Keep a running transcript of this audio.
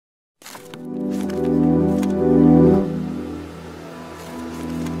Hi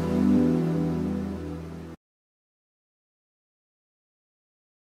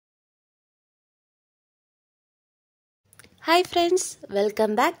friends,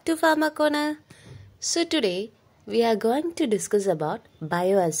 welcome back to Pharma Corner. So today we are going to discuss about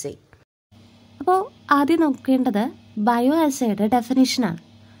Bioassay. അപ്പോൾ ആദ്യം നോക്കേണ്ടത് ബയോഅസേയുടെ ഡെഫിനിഷനാണ്.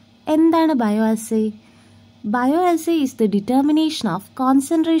 എന്താണ് ബയോഅസേ? ബയോഅസേ is the determination of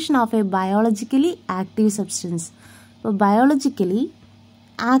concentration of A biologically active substance. അപ്പോൾ biologically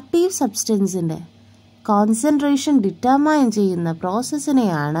active സബ്സ്റ്റൻസിൻ്റെ concentration determine ചെയ്യുന്ന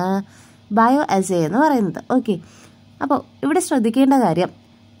പ്രോസസ്സിനെയാണ് ബയോഅസേ എന്ന് പറയുന്നത്. Okay, അപ്പോൾ ഇവിടെ ശ്രദ്ധിക്കേണ്ട കാര്യം,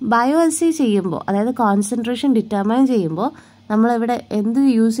 ബയോഅസേ ചെയ്യുമ്പോൾ, അതായത് കോൺസെൻട്രേഷൻ ഡിറ്റർമൈൻ ചെയ്യുമ്പോൾ നമ്മളിവിടെ എന്ത്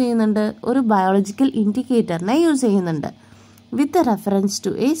യൂസ് ചെയ്യുന്നുണ്ട്? ഒരു ബയോളജിക്കൽ ഇൻഡിക്കേറ്ററിനെ യൂസ് ചെയ്യുന്നുണ്ട് with reference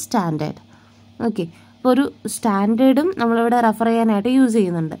to A standard. Okay, അപ്പോൾ ഒരു സ്റ്റാൻഡേർഡും നമ്മളിവിടെ റെഫർ ചെയ്യാനായിട്ട് യൂസ്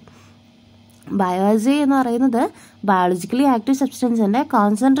ചെയ്യുന്നുണ്ട്. ബയോഅസേ എന്ന് പറയുന്നത് ബയോളജിക്കലി ആക്റ്റീവ് സബ്സ്റ്റൻസിൻ്റെ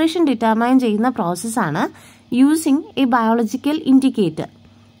കോൺസെൻട്രേഷൻ ഡിറ്റർമൈൻ ചെയ്യുന്ന പ്രോസസ്സാണ് using A biological indicator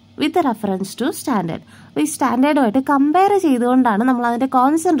with reference to standard. അപ്പോൾ ഈ സ്റ്റാൻഡേർഡുമായിട്ട് കമ്പയർ ചെയ്തുകൊണ്ടാണ് നമ്മൾ അതിൻ്റെ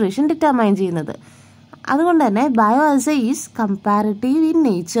കോൺസെൻട്രേഷൻ ഡിറ്റർമൈൻ ചെയ്യുന്നത്. അതുകൊണ്ട് തന്നെ ബയോഅസേ is comparative in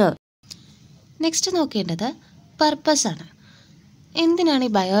nature. Next നോക്കേണ്ടത് പർപ്പസ് ആണ്. എന്തിനാണ്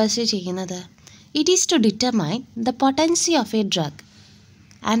ഈ ബയോഅസേ ചെയ്യുന്നത്? It is to determine the potency of A drug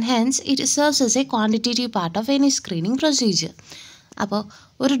and hence it serves as A quantitative part of any screening procedure. അപ്പോൾ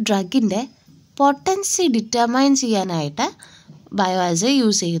ഒരു ഡ്രഗിൻ്റെ പൊട്ടൻസി ഡിറ്റർമൈൻ ചെയ്യാനായിട്ട് ബയോഅസേ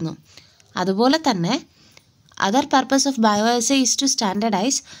യൂസ് ചെയ്യുന്നു. അതുപോലെ തന്നെ other purpose of bioassay is to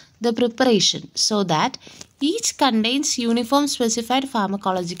standardize the preparation so that each contains uniform specified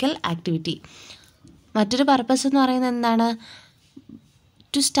pharmacological activity. മറ്റൊരു purpose എന്ന് പറയുന്നത് എന്താണ്?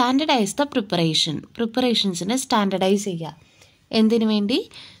 ടു സ്റ്റാൻഡർഡൈസ് ദ പ്രിപ്പറേഷൻസിനെ സ്റ്റാൻഡർഡൈസ് ചെയ്യുക. എന്തിനു വേണ്ടി?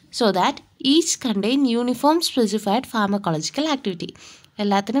 So that each contain uniform specified pharmacological activity.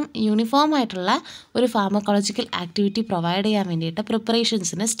 എല്ലാത്തിനും യൂണിഫോം ആയിട്ടുള്ള ഒരു ഫാർമക്കോളജിക്കൽ ആക്ടിവിറ്റി പ്രൊവൈഡ് ചെയ്യാൻ വേണ്ടിയിട്ട്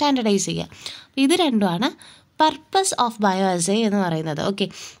പ്രിപ്പറേഷൻസിനെ സ്റ്റാൻഡർഡൈസ് ചെയ്യുക. ഇത് രണ്ടുമാണ് പർപ്പസ് ഓഫ് ബയോഅസേ എന്ന് പറയുന്നത്. ഓക്കെ,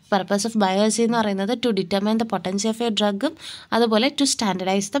 പർപ്പസ് ഓഫ് ബയോഅസേ എന്ന് പറയുന്നത് to determine the potency of A ഡ്രഗും അതുപോലെ to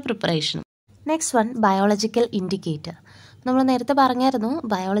standardise the പ്രിപ്പറേഷനും. Next one, biological indicator. നമ്മൾ നേരത്തെ പറഞ്ഞായിരുന്നു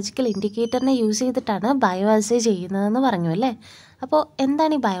ബയോളജിക്കൽ ഇൻഡിക്കേറ്ററിനെ യൂസ് ചെയ്തിട്ടാണ് ബയോഅസേ ചെയ്യുന്നതെന്ന് പറഞ്ഞു അല്ലേ? അപ്പോൾ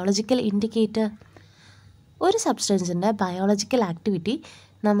എന്താണ് ഈ ബയോളജിക്കൽ ഇൻഡിക്കേറ്റർ? ഒരു സബ്സ്റ്റൻസിൻ്റെ ബയോളജിക്കൽ ആക്ടിവിറ്റി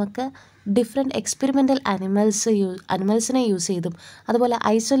നമുക്ക് ഡിഫറെൻറ്റ് എക്സ്പെരിമെൻ്റൽ അനിമൽസിനെ യൂസ് ചെയ്തും അതുപോലെ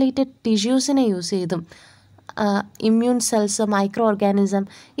ഐസൊലേറ്റഡ് ടിഷ്യൂസിനെ യൂസ് ചെയ്തും ഇമ്മ്യൂൺ സെൽസ്, മൈക്രോ ഓർഗാനിസം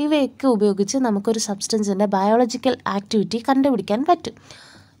ഇവയൊക്കെ ഉപയോഗിച്ച് നമുക്കൊരു സബ്സ്റ്റൻസിൻ്റെ ബയോളജിക്കൽ ആക്ടിവിറ്റി കണ്ടുപിടിക്കാൻ പറ്റും.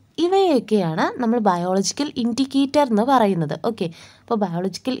 ഇവയൊക്കെയാണ് നമ്മൾ ബയോളജിക്കൽ ഇൻഡിക്കേറ്റർ എന്ന് പറയുന്നത്. ഓക്കെ, അപ്പോൾ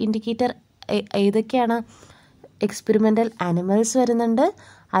ബയോളജിക്കൽ ഇൻഡിക്കേറ്റർ ഏതൊക്കെയാണ്? എക്സ്പെരിമെൻ്റൽ ആനിമൽസ് വരുന്നുണ്ട്,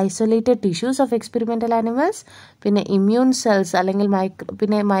 isolated tissues of experimental animals, പിന്നെ ഇമ്മ്യൂൺ സെൽസ് അല്ലെങ്കിൽ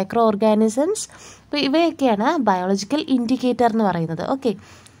മൈക്രോ ഓർഗാനിസംസ്. അപ്പോൾ ഇവയൊക്കെയാണ് ബയോളജിക്കൽ ഇൻഡിക്കേറ്റർ എന്ന് പറയുന്നത്. ഓക്കെ,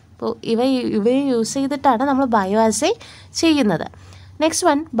 അപ്പോൾ ഇവയെ യൂസ് ചെയ്തിട്ടാണ് നമ്മൾ ബയോഅസേ ചെയ്യുന്നത്. Next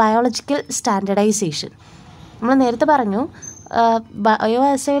one, biological standardisation. നമ്മൾ നേരത്തെ പറഞ്ഞു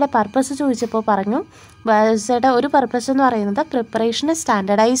ബയോഅസേയുടെ പർപ്പസ് ചോദിച്ചപ്പോൾ പറഞ്ഞു ബയോഅസേയുടെ ഒരു പർപ്പസ് എന്ന് പറയുന്നത് പ്രിപ്പറേഷനെ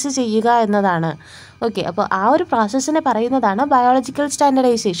സ്റ്റാൻഡർഡൈസ് ചെയ്യുക എന്നതാണ്. ഓക്കെ, അപ്പോൾ ആ ഒരു പ്രോസസ്സിനെ പറയുന്നതാണ് ബയോളജിക്കൽ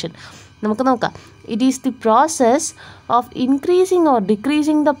സ്റ്റാൻഡർഡൈസേഷൻ. നമുക്ക് നോക്കാം. It is the process of increasing or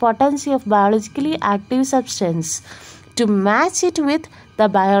decreasing the potency of biologically active substance to match it with the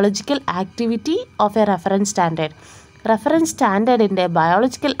biological activity of A reference standard. Reference സ്റ്റാൻഡേർഡിൻ്റെ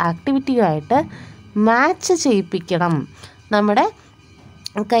biological ആക്ടിവിറ്റിയുമായിട്ട് match ചെയ്യിപ്പിക്കണം. നമ്മുടെ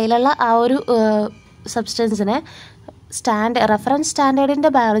കയ്യിലുള്ള ആ ഒരു സബ്സ്റ്റൻസിനെ റെഫറൻസ് സ്റ്റാൻഡേർഡിൻ്റെ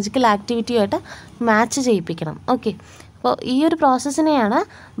ബയോളജിക്കൽ ആക്ടിവിറ്റിയുമായിട്ട് മാച്ച് ചെയ്യിപ്പിക്കണം. ഓക്കെ, അപ്പോൾ ഈ ഒരു പ്രോസസ്സിനെയാണ്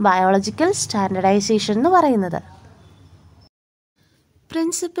biological standardisation എന്ന് പറയുന്നത്.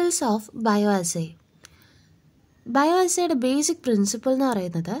 Principles of ബയോഅസേ. ബയോഅസേയുടെ basic principle എന്ന്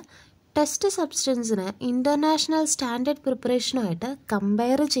പറയുന്നത് ടെസ്റ്റ് സബ്സ്റ്റൻസിന് ഇൻ്റർനാഷണൽ സ്റ്റാൻഡേർഡ് പ്രിപ്പറേഷനുമായിട്ട്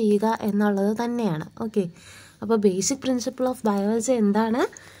കമ്പയർ ചെയ്യുക എന്നുള്ളത് തന്നെയാണ്. ഓക്കെ, അപ്പോൾ ബേസിക് പ്രിൻസിപ്പിൾ ഓഫ് ബയോഅസേ എന്താണ്?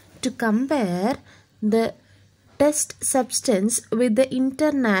 To compare the test substance with the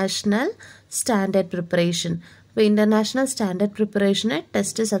international standard preparation. അപ്പോൾ ഇൻ്റർനാഷണൽ സ്റ്റാൻഡേർഡ് പ്രിപ്പറേഷനെ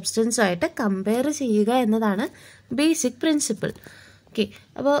ടെസ്റ്റ് സബ്സ്റ്റൻസുമായിട്ട് കമ്പയർ ചെയ്യുക എന്നതാണ് ബേസിക് പ്രിൻസിപ്പിൾ. ഓക്കെ,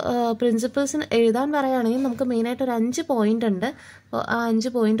 അപ്പോൾ പ്രിൻസിപ്പിൾസിന് എഴുതാൻ പറയുകയാണെങ്കിൽ നമുക്ക് മെയിനായിട്ട് ഒരു 5 പോയിൻ്റ് ഉണ്ട്. അപ്പോൾ ആ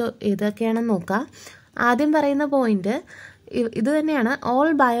 5 പോയിൻ്റ് ഏതൊക്കെയാണെന്ന് നോക്കാം. ആദ്യം പറയുന്ന പോയിൻ്റ് ഇത് തന്നെയാണ്. All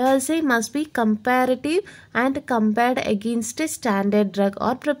ബയോഅസേ must be comparative and compared against A standard drug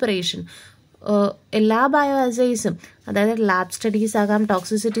or preparation. എല്ലാ ബയോഅസേസും, അതായത് ലാബ് സ്റ്റഡീസ് ആകാം,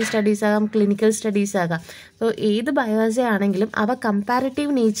 ടോക്സിസിറ്റി സ്റ്റഡീസ് ആകാം, ക്ലിനിക്കൽ സ്റ്റഡീസ് ആകാം. അപ്പോൾ ഏത് ബയോഅസേ ആണെങ്കിലും അവ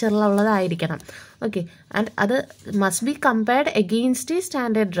കമ്പാരിറ്റീവ് നേച്ചറിലുള്ളതായിരിക്കണം. ഓക്കെ, ആൻഡ് അത് must be compared against A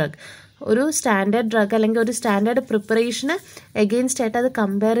standard drug. ഒരു സ്റ്റാൻഡേർഡ് ഡ്രഗ് അല്ലെങ്കിൽ ഒരു സ്റ്റാൻഡേർഡ് പ്രിപ്പറേഷന് എഗെയിൻസ്റ്റ് ആയിട്ട് അത്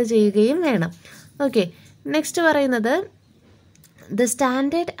കമ്പയർ ചെയ്യുകയും വേണം. ഓക്കെ, നെക്സ്റ്റ് പറയുന്നത് the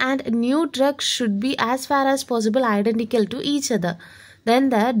standard and new drug should be as far as possible identical to each other. Then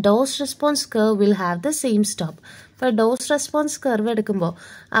the dose response curve will have the same stop. അപ്പോൾ dose response curve എടുക്കുമ്പോൾ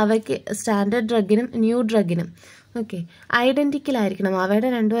അവയ്ക്ക് standard ഡ്രഗിനും new ഡ്രഗിനും identical ആയിരിക്കണം. അവയുടെ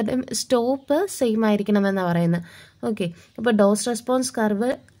രണ്ടുപേരുടെയും stop same ആയിരിക്കണം എന്നാണ് പറയുന്നത്. Okay, അപ്പോൾ ഡോസ് റെസ്പോൺസ്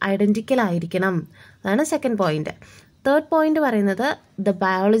കർവ് ഐഡൻറ്റിക്കൽ ആയിരിക്കണം. അതാണ് സെക്കൻഡ് പോയിന്റ്. തേർഡ് പോയിന്റ് പറയുന്നത് the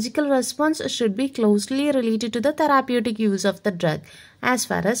biological response should be closely related to the therapeutic use of the drug as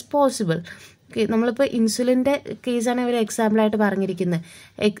far as possible. Okay, നമ്മളിപ്പോൾ ഇൻസുലിൻ്റെ കേസാണ് ഇവർ എക്സാമ്പിളായിട്ട് പറഞ്ഞിരിക്കുന്നത്.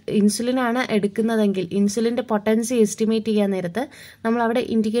 ഇൻസുലിനാണ് എടുക്കുന്നതെങ്കിൽ ഇൻസുലിൻ്റെ പൊട്ടൻസി എസ്റ്റിമേറ്റ് ചെയ്യാൻ നേരത്ത് നമ്മളവിടെ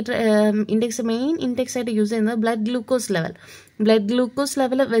മെയിൻ ഇൻഡെക്സ് ആയിട്ട് യൂസ് ചെയ്യുന്നത് ബ്ലഡ് ഗ്ലൂക്കോസ്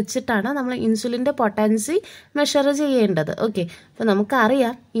ലെവൽ വെച്ചിട്ടാണ് നമ്മൾ ഇൻസുലിൻ്റെ പൊട്ടൻസി മെഷർ ചെയ്യേണ്ടത്. ഓക്കെ, അപ്പോൾ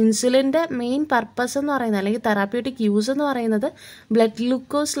നമുക്കറിയാം ഇൻസുലിൻ്റെ മെയിൻ പർപ്പസ് എന്ന് പറയുന്നത്, അല്ലെങ്കിൽ തെറാപ്യൂട്ടിക് യൂസ് എന്ന് പറയുന്നത് ബ്ലഡ്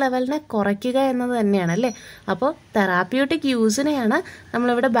ഗ്ലൂക്കോസ് ലെവലിനെ കുറയ്ക്കുക എന്നത് തന്നെയാണ് അല്ലേ. അപ്പോൾ തെറാപ്യൂട്ടിക് യൂസിനെയാണ്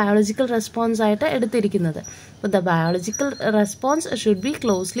നമ്മളിവിടെ ബയോളജിക്കൽ റെസ്പോൺസ് ആയിട്ട് എടുത്തിരിക്കുന്നത്. The biological response should be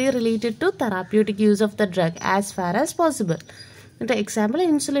closely related to therapeutic use of the drug as far as possible. എന്നിട്ട് എക്സാമ്പിൾ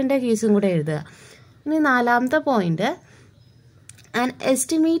ഇൻസുലിൻ്റെ കേസും കൂടെ എഴുതുക. ഇനി നാലാമത്തെ point, an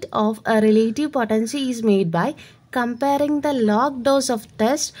estimate of a relative potency is made by comparing the log dose of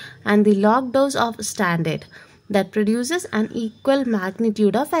test and the log dose of standard that produces an equal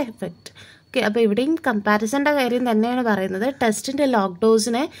magnitude of effect. Okay, അപ്പോൾ ഇവിടെയും കമ്പാരിസൻ്റെ കാര്യം തന്നെയാണ് പറയുന്നത്. ടെസ്റ്റിൻ്റെ ലോഗ്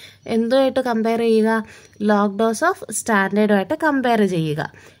ഡോസിനെ എന്തുമായിട്ട് കമ്പയർ ചെയ്യുക? Log dose of സ്റ്റാൻഡേർഡുമായിട്ട് compare ചെയ്യുക.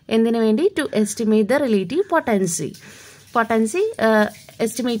 എന്തിനു വേണ്ടി? To estimate the relative potency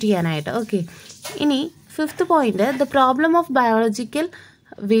estimate ചെയ്യാനായിട്ട്. ഓക്കെ, ഇനി fifth point, the problem of biological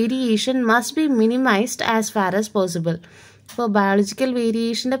variation must be minimised as far as possible. അപ്പോൾ ബയോളജിക്കൽ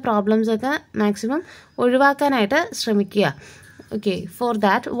വേരിയേഷൻ്റെ പ്രോബ്ലംസൊക്കെ മാക്സിമം ഒഴിവാക്കാനായിട്ട് ശ്രമിക്കുക. Okay, for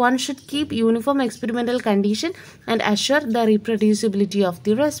that one should keep uniform experimental condition and assure the reproducibility of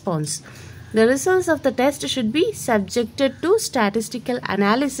the response. The results of the test should be subjected to statistical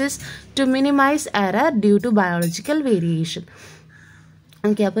analysis to minimize error due to biological variation.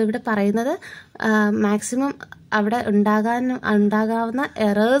 Okay, അപ്പോൾ ഇവിടെ പറയുന്നത് maximum അവിടെ ഉണ്ടാകാവുന്ന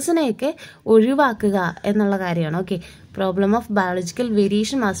എറേഴ്സിനെയൊക്കെ ഒഴിവാക്കുക എന്നുള്ള കാര്യമാണ്. Okay, problem of biological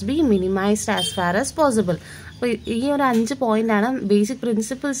variation must be minimised as far as possible. അപ്പോൾ ഈ ഒരു 5 പോയിന്റാണ് ബേസിക്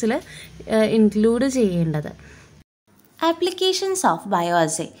പ്രിൻസിപ്പിൾസിൽ ഇൻക്ലൂഡ് ചെയ്യേണ്ടത്. Applications of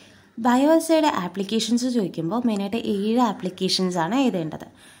ബയോഅസേ. ബയോഅസേയുടെ ആപ്ലിക്കേഷൻസ് ചോദിക്കുമ്പോൾ മെയിനായിട്ട് 7 ആപ്ലിക്കേഷൻസ് ആണ് എഴുതേണ്ടത്.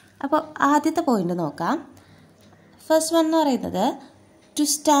 അപ്പോൾ ആദ്യത്തെ പോയിന്റ് നോക്കാം. ഫസ്റ്റ് വൺ എന്ന് പറയുന്നത് to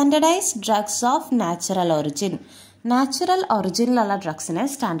standardise drugs of natural ഒറിജിനിലുള്ള ഡ്രഗ്സിനെ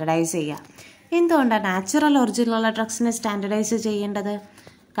standardise ചെയ്യുക. എന്തുകൊണ്ടാണ് നാച്ചുറൽ ഒറിജിനിലുള്ള ഡ്രഗ്സിനെ സ്റ്റാൻഡർഡൈസ് ചെയ്യേണ്ടത്?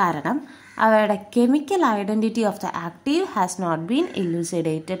 കാരണം അവയുടെ chemical identity of the active has not been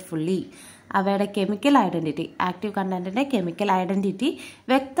ഇലൂസിഡേറ്റഡ് fully. അവയുടെ chemical identity, active കണ്ടൻറ്റിൻ്റെ chemical identity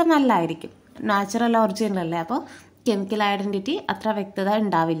വ്യക്തമല്ലായിരിക്കും. Natural ഒറിജിനലല്ലേ, അപ്പോൾ കെമിക്കൽ ഐഡൻറ്റിറ്റി അത്ര വ്യക്തത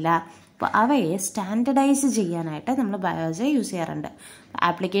ഉണ്ടാവില്ല. അപ്പോൾ അവയെ സ്റ്റാൻഡർഡൈസ് ചെയ്യാനായിട്ട് നമ്മൾ ബയോഅസേ യൂസ് ചെയ്യാറുണ്ട്.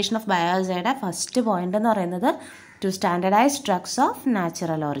 ആപ്ലിക്കേഷൻ ഓഫ് ബയോഅസേയുടെ ഫസ്റ്റ് പോയിന്റ് എന്ന് പറയുന്നത് to standardise drugs of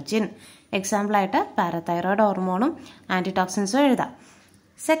natural origin. എക്സാമ്പിളായിട്ട് പാരതൈറോയ്ഡ് ഹോർമോണും ആൻറ്റിടോക്സിൻസും എഴുതാം.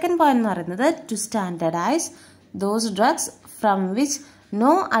 സെക്കൻഡ് പോയിന്റ് എന്ന് പറയുന്നത് to standardise those drugs from which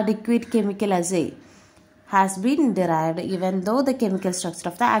no adequate chemical അസേ has been derived even though the chemical structure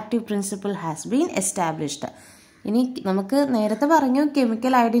of the active principle has been established. ഇനി നമുക്ക് നേരത്തെ പറഞ്ഞു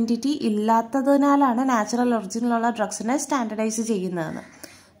chemical identity ഇല്ലാത്തതിനാലാണ് natural ഒറിജിനിലുള്ള ഡ്രഗ്സിനെ standardise ചെയ്യുന്നതെന്ന്.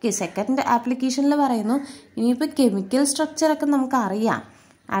 Okay, second ആപ്ലിക്കേഷനിൽ പറയുന്നു ഇനിയിപ്പോൾ കെമിക്കൽ സ്ട്രക്ചറൊക്കെ നമുക്ക് അറിയാം,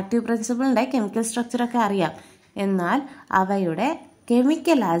 ആക്റ്റീവ് പ്രിൻസിപ്പിളിൻ്റെ കെമിക്കൽ സ്ട്രക്ചറൊക്കെ അറിയാം, എന്നാൽ അവയുടെ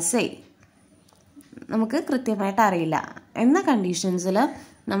കെമിക്കൽ അസേ നമുക്ക് കൃത്യമായിട്ട് അറിയില്ല എന്ന കണ്ടീഷൻസിൽ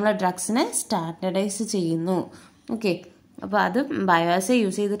നമ്മൾ ഡ്രഗ്സിനെ സ്റ്റാൻഡർഡൈസ് ചെയ്യുന്നു. ഓക്കെ, അപ്പോൾ അത് ബയോഅസേ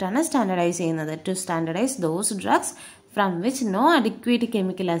യൂസ് ചെയ്തിട്ടാണ് സ്റ്റാൻഡർഡൈസ് ചെയ്യുന്നത്. To standardise those drugs from which no adequate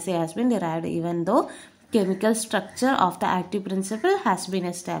chemical അസേ has been derived even though chemical structure of the active principle has been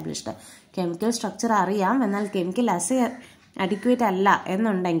established. Chemical structure അറിയാം, എന്നാൽ കെമിക്കൽ അസേ അഡിക്വേറ്റ് അല്ല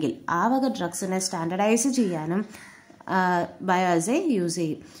എന്നുണ്ടെങ്കിൽ ആ വക ഡ്രഗ്സിനെ സ്റ്റാൻഡർഡൈസ് ചെയ്യാനും ബയോഅസേ യൂസ്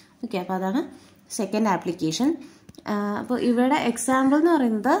ചെയ്യും. ഓക്കെ, അപ്പോൾ അതാണ് സെക്കൻഡ് ആപ്ലിക്കേഷൻ. അപ്പോൾ ഇവിടെ എക്സാമ്പിൾ എന്ന്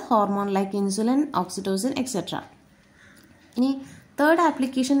പറയുന്നത് hormone like insulin, oxytocin etcetera. ഇനി തേർഡ്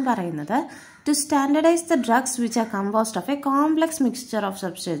ആപ്ലിക്കേഷൻ പറയുന്നത് to standardise the drugs which are composed of A complex mixture of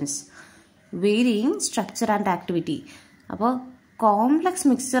substance. varying structure and activity. അപ്പോൾ complex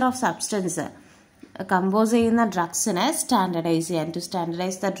mixture of substance compose ചെയ്യുന്ന ഡ്രഗ്സിനെ standardise ചെയ്യാൻ, to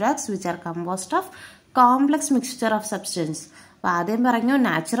standardise the drugs which are composed of complex mixture of substance. അപ്പോൾ ആദ്യം പറഞ്ഞു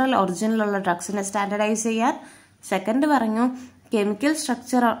natural ഒറിജിനിലുള്ള ഡ്രഗ്സിനെ standardise ചെയ്യാൻ. Second പറഞ്ഞു chemical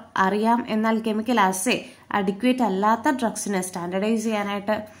structure അറിയാം എന്നാൽ കെമിക്കൽ അസേ അഡിക്വേറ്റ് അല്ലാത്ത ഡ്രഗ്സിനെ സ്റ്റാൻഡർഡൈസ്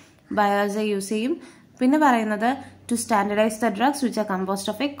ചെയ്യാനായിട്ട് ബയോഅസേ യൂസ് ചെയ്യും. പിന്നെ പറയുന്നത് to standardise the drugs which are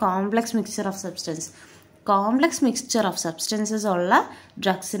composed of A complex mixture of substance. Complex mixture of substances ഉള്ള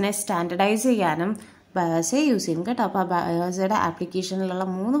ഡ്രഗ്സിനെ സ്റ്റാൻഡർഡൈസ് ചെയ്യാനും ബയോഅസേ യൂസ് ചെയ്യും കേട്ടോ. അപ്പോൾ ബയോഅസേയുടെ ആപ്ലിക്കേഷനിലുള്ള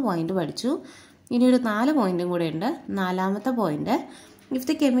 3 പോയിന്റ് പഠിച്ചു. ഇനി ഒരു 4 പോയിന്റും കൂടെ ഉണ്ട്. 4ാമത്തെ point, if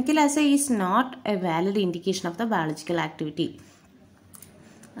the chemical അസേ is not A valid indication of the biological activity.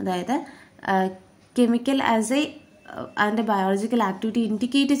 അതായത് കെമിക്കൽ അസേ അതിൻ്റെ ബയോളജിക്കൽ ആക്ടിവിറ്റി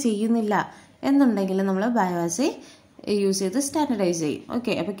ഇൻഡിക്കേറ്റ് ചെയ്യുന്നില്ല എന്നുണ്ടെങ്കിൽ നമ്മൾ ബയോഅസേ യൂസ് ചെയ്ത് സ്റ്റാൻഡർഡൈസ് ചെയ്യും.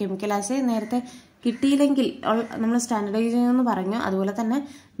 ഓക്കെ, അപ്പോൾ കെമിക്കൽ അസേ നേരത്തെ കിട്ടിയില്ലെങ്കിൽ നമ്മൾ സ്റ്റാൻഡർഡൈസ് ചെയ്യുമെന്ന് പറഞ്ഞു. അതുപോലെ തന്നെ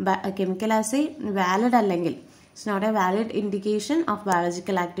കെമിക്കൽ അസേ വാലിഡ് അല്ലെങ്കിൽ it's not A valid indication of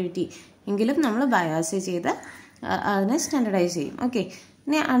biological activity എങ്കിലും നമ്മൾ ബയോഅസേ ചെയ്ത് അതിനെ സ്റ്റാൻഡർഡൈസ് ചെയ്യും. ഓക്കെ,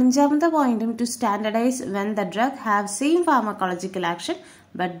 ഇനി 5ാമത്തെ പോയിന്റും to standardise when the drug have same pharmacological action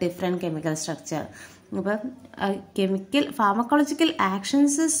but different chemical structure. അപ്പം ഫാർമക്കോളജിക്കൽ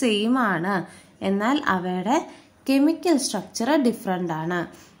ആക്ഷൻസ് സെയിം ആണ് എന്നാൽ അവയുടെ കെമിക്കൽ സ്ട്രക്ചർ ഡിഫറെൻ്റ് ആണ്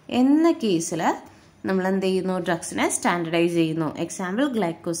എന്ന കേസിൽ നമ്മൾ എന്ത് ചെയ്യുന്നു, ഡ്രഗ്സിനെ സ്റ്റാൻഡർഡൈസ് ചെയ്യുന്നു. Example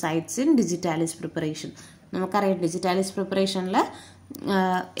glycosides in digitalis preparation. നമുക്കറിയാം ഡിജിറ്റാലിസ് പ്രിപ്പറേഷനിൽ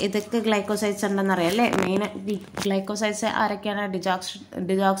ഇതൊക്കെ ഗ്ലൈക്കോസൈഡ്സ് ഉണ്ടെന്ന് അറിയാം അല്ലേ. മെയിൻ ഗ്ലൈക്കോസൈഡ്സ് ആരൊക്കെയാണ്?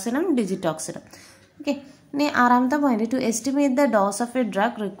 ഡിജോക്സിനും ഡിജിറ്റോക്സിനും. ഓക്കെ, ഇനി 6ാമത്തെ point, to estimate the dose of A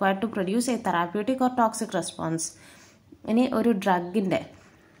drug required to produce A therapeutic or toxic response. ഇനി ഒരു ഡ്രഗിൻ്റെ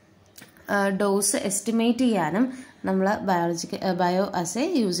ഡോസ് എസ്റ്റിമേറ്റ് ചെയ്യാനും നമ്മൾ ബയോഅസേ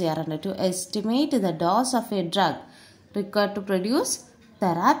യൂസ് ചെയ്യാറുണ്ട്. To estimate the dose of A drug required to produce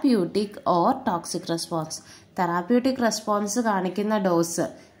therapeutic or toxic response. Therapeutic response കാണിക്കുന്ന dose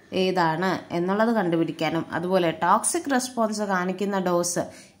ഏതാണ് എന്നുള്ളത് കണ്ടുപിടിക്കാനും അതുപോലെ ടോക്സിക് റെസ്പോൺസ് കാണിക്കുന്ന ഡോസ്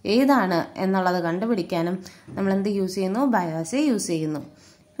ഏതാണ് എന്നുള്ളത് കണ്ടുപിടിക്കാനും നമ്മൾ എന്ത് യൂസ് ചെയ്യുന്നു? ബയോഅസേ യൂസ് ചെയ്യുന്നു.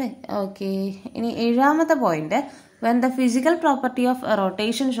 ഓക്കെ, ഇനി 7ാമത്തെ point, when the physical property of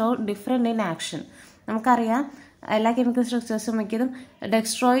rotation show different in action. നമുക്കറിയാം എല്ലാ കെമിക്കൽ സ്ട്രക്ചേഴ്സും മിക്കതും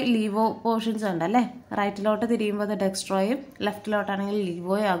ഡെക്സ്ട്രോയ് ലീവോ പോർഷൻസ് ഉണ്ട് അല്ലേ. റൈറ്റിലോട്ട് തിരിയുമ്പോൾ അത് ഡെക്സ്ട്രോയും ലെഫ്റ്റിലോട്ടാണെങ്കിൽ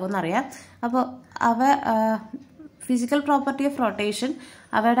ലീവോയും ആകും എന്നറിയാം. അപ്പോൾ ഫിസിക്കൽ പ്രോപ്പർട്ടി ഓഫ് റൊട്ടേഷൻ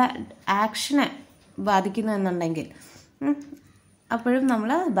അവയുടെ ആക്ഷനെ ബാധിക്കുന്നു എന്നുണ്ടെങ്കിൽ അപ്പോഴും നമ്മൾ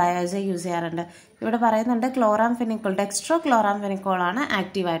ബയോഅസേ യൂസ് ചെയ്യാറുണ്ട്. ഇവിടെ പറയുന്നുണ്ട് ക്ലോറാംഫെനിക്കോൾ, ഡെക്സ്ട്രോ ക്ലോറാംഫെനിക്കോൾ ആണ്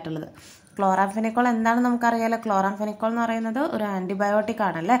ആക്റ്റീവ് ആയിട്ടുള്ളത്. ക്ലോറാംഫെനിക്കോൾ എന്താണെന്ന് നമുക്കറിയാലോ. ക്ലോറാംഫെനിക്കോൾ എന്ന് പറയുന്നത് ഒരു ആൻറ്റിബയോട്ടിക്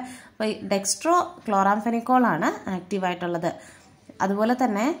ആണല്ലേ. അപ്പോൾ ഈ ഡെക്സ്ട്രോ ക്ലോറാംഫെനിക്കോൾ ആണ് ആക്റ്റീവ് ആയിട്ടുള്ളത്. അതുപോലെ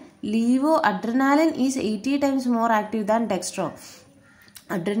തന്നെ ലീവോ adrenaline is 80 times more active than dextro.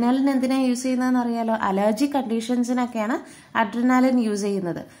 Adrenaline എന്തിനാണ് യൂസ് ചെയ്യുന്നതെന്ന് അറിയാലോ. അലർജിക് കണ്ടീഷൻസിനൊക്കെയാണ് അഡ്രിനാലിൻ യൂസ്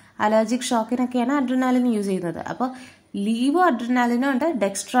ചെയ്യുന്നത്. അലർജിക് ഷോക്കിനൊക്കെയാണ് അഡ്രിനാലിൻ യൂസ് ചെയ്യുന്നത്. അപ്പോൾ ലീവോ അഡ്രിനാലിനും ഉണ്ട്,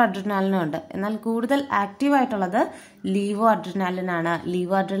 ഡെക്സ്ട്രോ അഡ്രിനാലിനും ഉണ്ട്. എന്നാൽ കൂടുതൽ ആക്റ്റീവ് ആയിട്ടുള്ളത് ലീവോ അഡ്രിനാലിൻ ആണ്.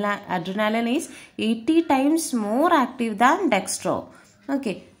 ലീവോ adrenaline is 80 times more active than dextro.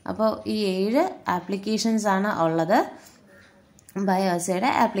 Okay, അപ്പോൾ ഈ 7 ആപ്ലിക്കേഷൻസ് ആണ് ഉള്ളത്.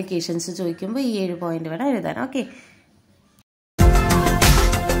 ബയോഅസേയുടെ ആപ്ലിക്കേഷൻസ് ചോദിക്കുമ്പോൾ ഈ 7 പോയിന്റ് വേണം എഴുതാൻ. ഓക്കെ.